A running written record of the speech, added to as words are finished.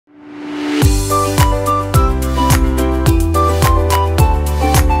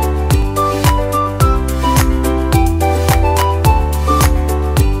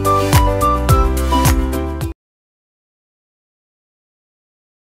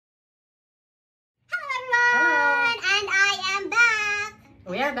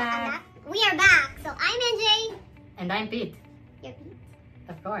We are back. We are back. So I'm NJ. And I'm Pete. You're Pete.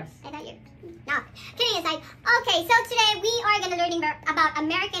 Of course. I thought you're no. Kidding aside. Okay, so today we are gonna learning about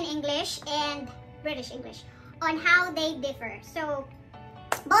American English and British English on how they differ. So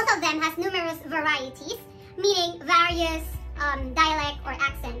both of them has numerous varieties, meaning various dialect or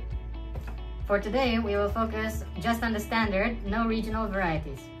accent. For today, we will focus just on the standard, no regional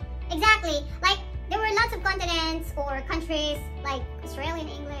varieties. Exactly. Like there were lots of continents or countries like Australian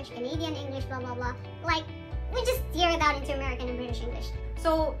English, Canadian English, blah blah blah. Like we just steer it out into American and British English.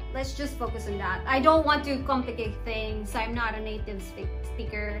 So let's just focus on that. I don't want to complicate things. I'm not a native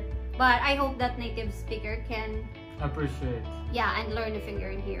speaker, but I hope that native speaker can appreciate. Yeah, and learn a finger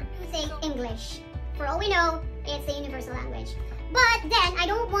in here. Say English. For all we know, it's a universal language. But then I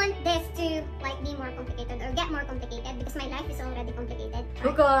don't want this to like be more complicated or get more complicated because my life is already complicated.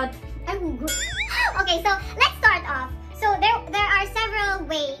 Hugot! Okay, so let's start off. So there are several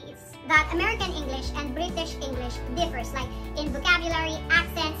ways that American English and British English differs, like in vocabulary,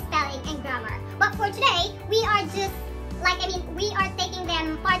 accent, spelling, and grammar. But for today, we are just we are taking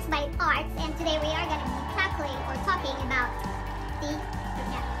them parts by parts, and today we are going to be tackling or talking about the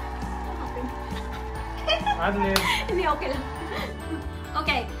Hindi, okay lang.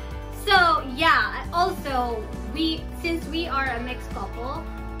 Okay, so yeah, also since we are a mixed couple,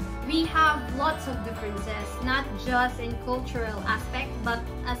 we have lots of differences, not just in cultural aspect, but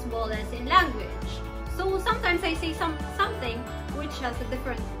as well as in language. So sometimes I say something which has a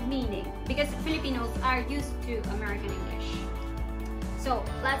different meaning because Filipinos are used to American English. So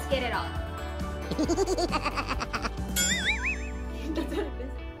let's get it on.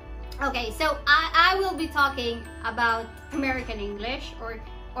 Okay, so I will be talking about American English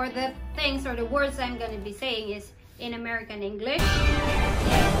or the things or the words I'm going to be saying is in American English.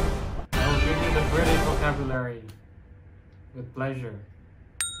 I will give you the British vocabulary with pleasure.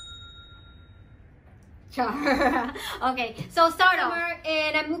 Sure. Okay, so start over,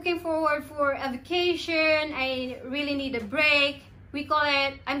 and I'm looking forward for a vacation. I really need a break. We call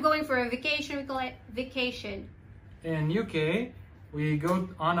it, I'm going for a vacation, we call it vacation. In UK, we go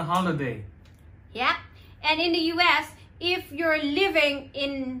on a holiday. Yeah, and in the US, if you're living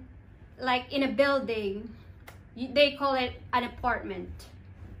in a building, they call it an apartment.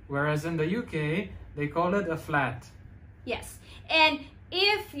 Whereas in the UK, they call it a flat. Yes, and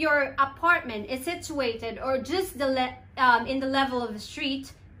if your apartment is situated or just in the level of the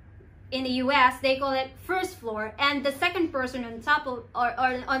street, in the US, they call it first floor, and the second person on top of or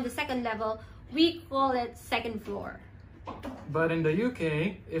on the second level, we call it second floor. But in the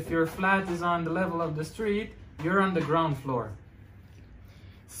UK, if your flat is on the level of the street, you're on the ground floor.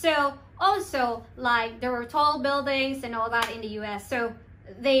 So also, like there were tall buildings and all that in the US, so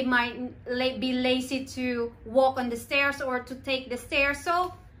they might be lazy to walk on the stairs or to take the stairs.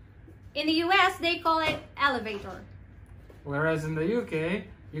 So in the US, they call it elevator. Whereas in the UK,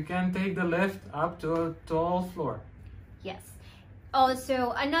 you can take the lift up to a tall floor. Yes.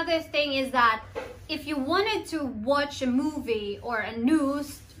 Also, another thing is that if you wanted to watch a movie or a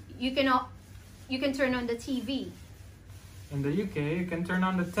news, you can turn on the TV. In the UK, you can turn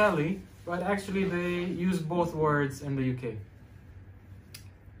on the telly, but actually they use both words in the UK.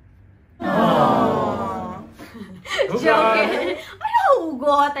 Oh. Joking. Oh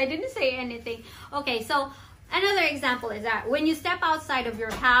God, I didn't say anything. Okay, so another example is that when you step outside of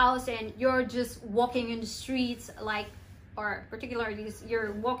your house and you're just walking in the streets, or particularly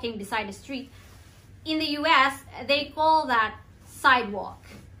you're walking beside the street, in the US, they call that sidewalk.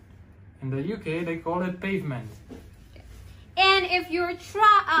 In the UK, they call it pavement. And if you're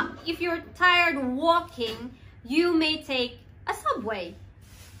tired walking, you may take a subway.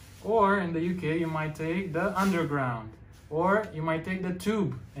 Or in the UK, you might take the underground. Or you might take the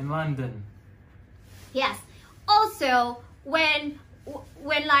tube in London. Yes. Also, when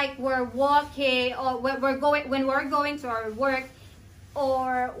we're walking or when we're going to our work,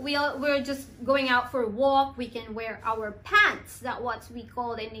 or we're just going out for a walk, we can wear our pants. That's what we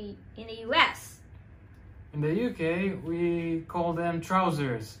call in the US. In the UK, we call them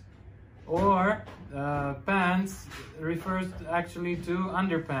trousers. Or pants refers actually to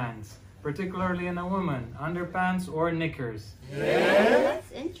underpants, particularly in a woman, underpants or knickers.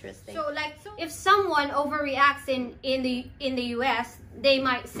 That's interesting. So if someone overreacts in the US, they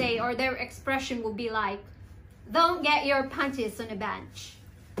might say, or their expression will be like, "Don't get your panties on a bench."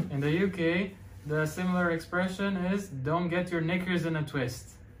 In the UK, the similar expression is, "Don't get your knickers in a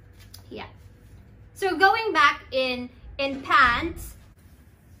twist." Yeah. So going back in pants.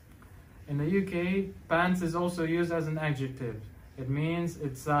 In the UK, pants is also used as an adjective. It means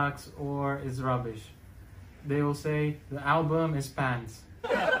it sucks or is rubbish. They will say the album is pants.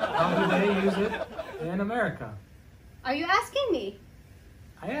 How do they use it in America? Are you asking me?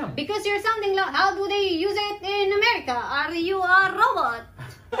 I am. Because you're sounding like, how do they use it in America? Are you a robot?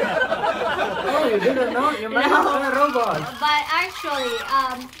 Oh, you didn't know? You might have been a robot. But actually,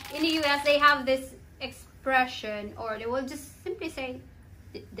 in the US, they have this expression, or they will just simply say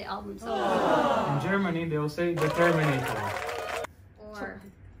the album song. In Germany, they'll say the Terminator. Or,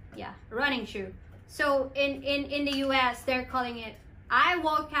 yeah, running shoe. So in the US, they're calling it, I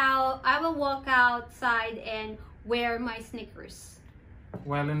will walk outside and wear my sneakers.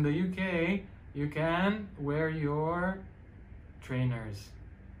 While in the UK, you can wear your trainers.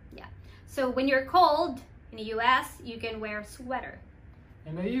 Yeah. So when you're cold in the US, you can wear a sweater.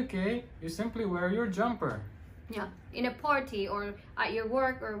 In the UK, you simply wear your jumper. Yeah. In a party or at your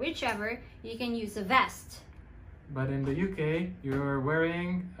work or whichever, you can use a vest. But in the UK, you're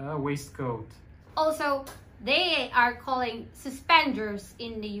wearing a waistcoat. Also, they are calling suspenders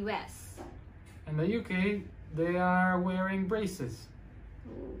in the US. In the UK, they are wearing braces.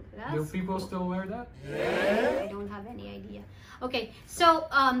 Ooh, Do that's people cool. still wear that? I don't have any idea. Okay, so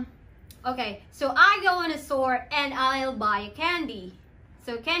I go on a store and I'll buy a candy.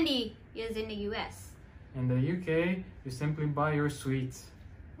 So candy is in the US. In the UK, you simply buy your sweets.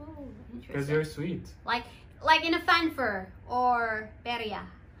 Oh, Because interesting. you're sweet. Like in a fanfare or peria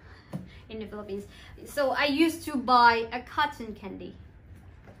in the Philippines. So I used to buy a cotton candy.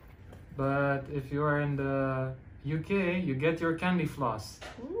 But if you are in the UK, you get your candy floss.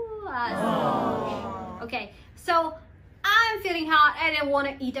 Ooh, okay, so I'm feeling hot and I want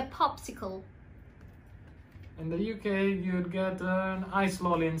to eat a popsicle. In the UK, you'd get an ice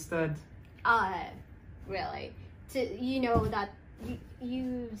lolly instead. Really? You know that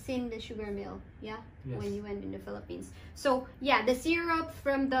you've seen the sugar mill, yeah? Yes. When you went in the Philippines. So yeah, the syrup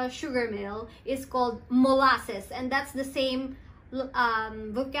from the sugar mill is called molasses, and that's the same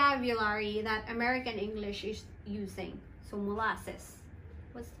vocabulary that American English is using. So molasses.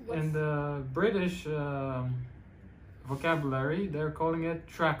 What's In the British vocabulary, they're calling it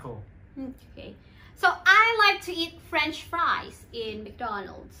trackle. Okay. So I like to eat French fries in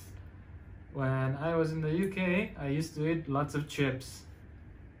McDonald's. When I was in the UK, I used to eat lots of chips.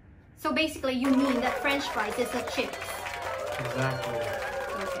 So basically, you mean that French fries is a chips. Exactly.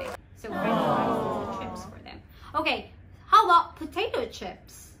 Okay. So French fries is a chips for them. Okay. How about potato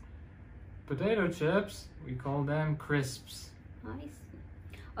chips? Potato chips, we call them crisps. Nice.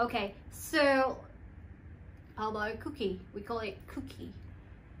 Okay. So how about a cookie? We call it cookie.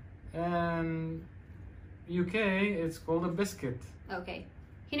 And UK, it's called a biscuit. Okay.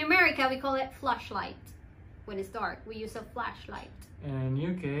 In America, we call it flashlight. When it's dark, we use a flashlight. In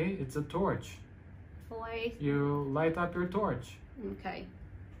UK, it's a torch. Boys. You light up your torch. Okay.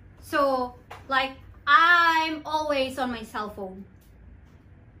 So, like, I'm always on my cell phone.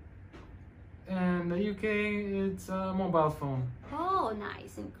 In the UK, it's a mobile phone. Oh,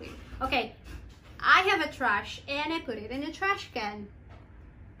 nice and clean. Okay. I have a trash and I put it in a trash can.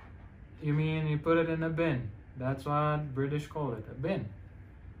 You mean you put it in a bin? That's what British call it, a bin.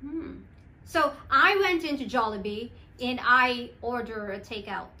 So I went into Jollibee and I order a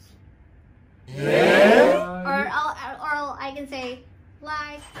takeout. Or I can say,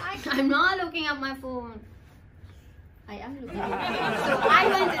 like, I'm not looking at my phone. I am looking at my phone. So I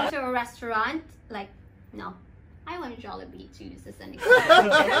went into a restaurant, like, no. I went to Jollibee to use this an example.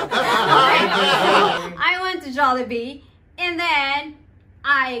 I went to Jollibee and then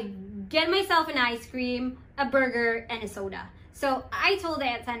I get myself an ice cream, a burger, and a soda. So I told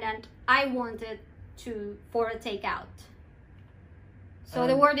the attendant I wanted for a takeout. So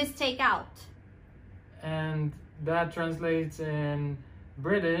the word is takeout. And that translates in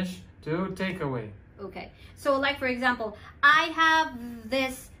British to takeaway. Okay. So like for example, I have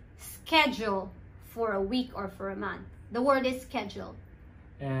this schedule for a week or for a month. The word is schedule.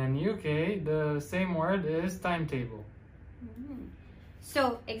 In UK, the same word is timetable.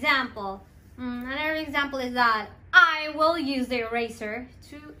 So example, another example is that I will use the eraser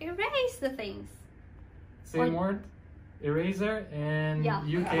to erase the things. Same word, eraser, in Yeah.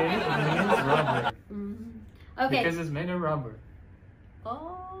 UK it means rubber. Okay. Because it's made of rubber.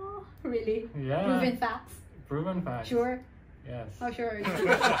 Oh, really? Yeah. Proven facts? Proven fact. Sure? Yes. Oh, sure.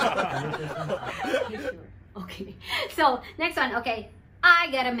 100%. You sure? Okay. So, next one. Okay. I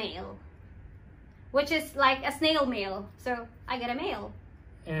get a mail. Which is like a snail mail. So, I get a mail.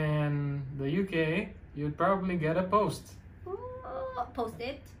 In the UK, you'd probably get a post. Oh,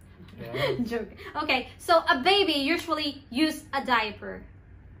 Post-it. Yeah. Joke. Okay. So, a baby usually use a diaper.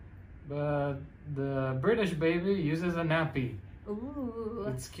 But the British baby uses a nappy. Ooh.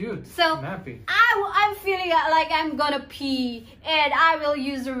 It's cute. So nappy. I'm feeling like I'm gonna pee and I will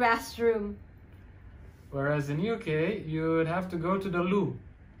use the restroom. Whereas in UK, you would have to go to the loo.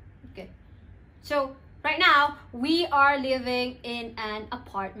 Okay. So right now we are living in an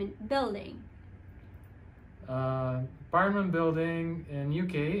apartment building. Apartment building in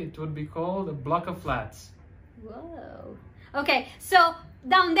UK, it would be called a block of flats. Whoa. Okay, so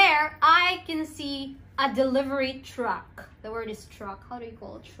down there I can see a delivery truck. The word is truck. How do you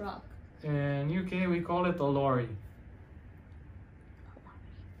call a truck? In UK, we call it a lorry.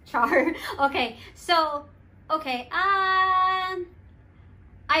 Char. Okay, so I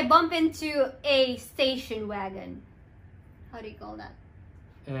bump into a station wagon. How do you call that?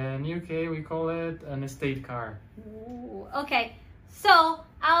 In UK, we call it an estate car. Ooh, okay, so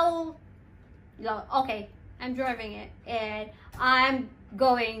I'm driving it and I'm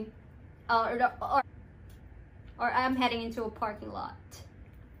going or I'm heading into a parking lot.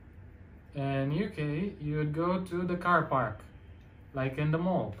 In UK, you would go to the car park, like in the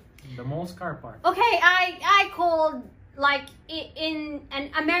mall. The mall's car park. Okay, I called, like in an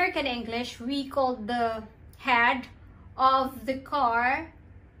American English, we called the head of the car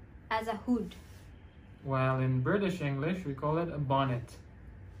as a hood. While in British English, we call it a bonnet.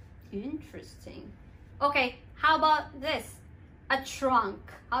 Interesting. Okay, how about this? A trunk.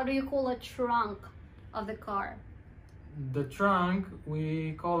 How do you call a trunk of the car? The trunk,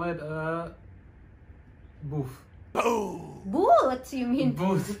 we call it a booth. Boot, you mean?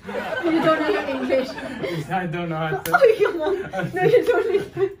 Booth. You don't know English. I don't know how to. Oh, come on. No, you don't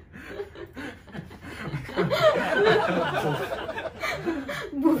need.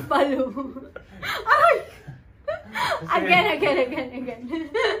 Buffalo. Ay! Again.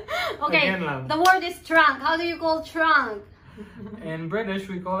 Okay, Again, love. the word is trunk. How do you call trunk? In British,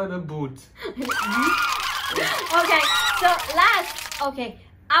 we call it a boot. Okay, so last,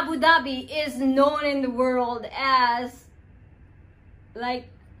 Abu Dhabi is known in the world as, like,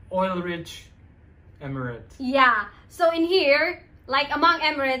 Oil-rich Emirate. yeah. So in here, like among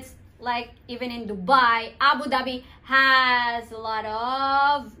Emirates, like even in Dubai, Abu Dhabi has a lot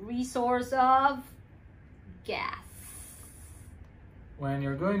of resource of gas. When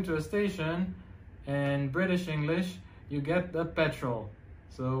you're going to a station, in British English, you get the petrol.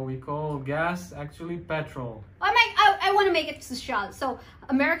 So we call gas actually petrol. I want to make it social. So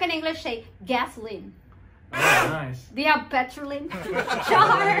American English say gasoline. Oh, nice. Do you have petroline?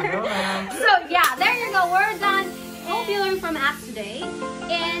 There you go, man. So yeah, there you go. We're done. Hope you learned from us today.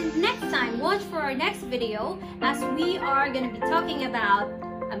 And next time, watch for our next video as we are going to be talking about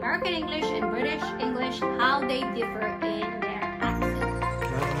American English and British English, how they differ in their accents.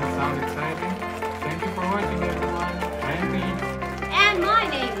 Doesn't it sound exciting? Thank you for watching, everyone. I'm me. And my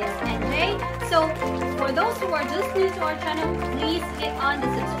name is NJ. So for those who are just new to our channel, please hit on the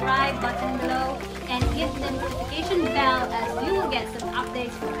subscribe button below and hit the notification bell as you will get some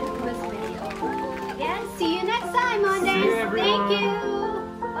updates for our newest video. Again, see you next time, Mondays. See you, everyone. Thank you.